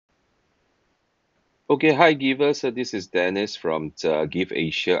Okay, hi givers. This is Dennis from Give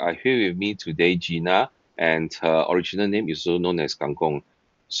Asia. I here with me today Gina, and her original name is also known as Kankong.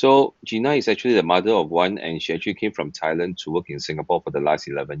 So Gina is actually the mother of one, and she actually came from Thailand to work in Singapore for the last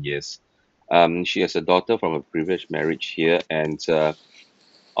 11 years. She has a daughter from a previous marriage here, and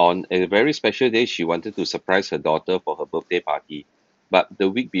on a very special day, she wanted to surprise her daughter for her birthday party. But the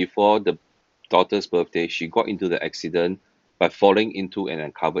week before the daughter's birthday, she got into the accident by falling into an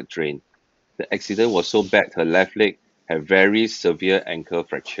uncovered drain. The accident was so bad her left leg had very severe ankle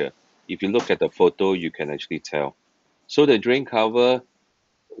fracture. If you look at the photo, you can actually tell. So the drain cover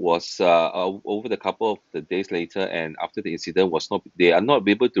was over the couple of the days later, and after the incident was not, they are not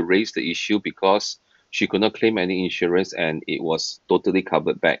able to raise the issue because she could not claim any insurance, and it was totally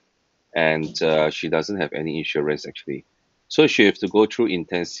covered back, and she doesn't have any insurance actually. So she has to go through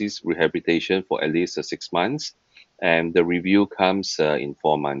intensive rehabilitation for at least 6 months, and the review comes in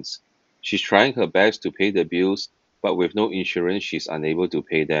 4 months. She's trying her best to pay the bills, but with no insurance, she's unable to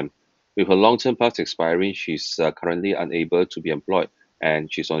pay them. With her long-term pass expiring, she's currently unable to be employed,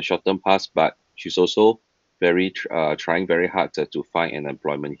 and she's on short-term pass, but she's also trying very hard to find an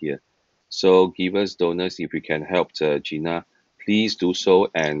employment here. So givers, donors, if you can help Gina, please do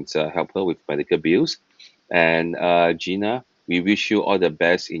so and help her with medical bills. And Gina, we wish you all the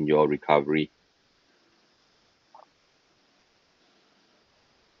best in your recovery.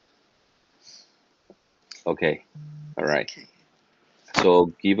 Okay, all right. Okay.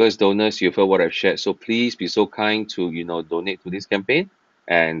 So givers, donors, you've heard what I've shared. So please be so kind to donate to this campaign.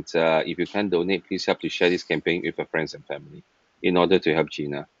 And if you can't donate, please help to share this campaign with your friends and family in order to help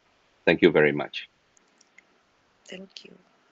Gina. Thank you very much. Thank you.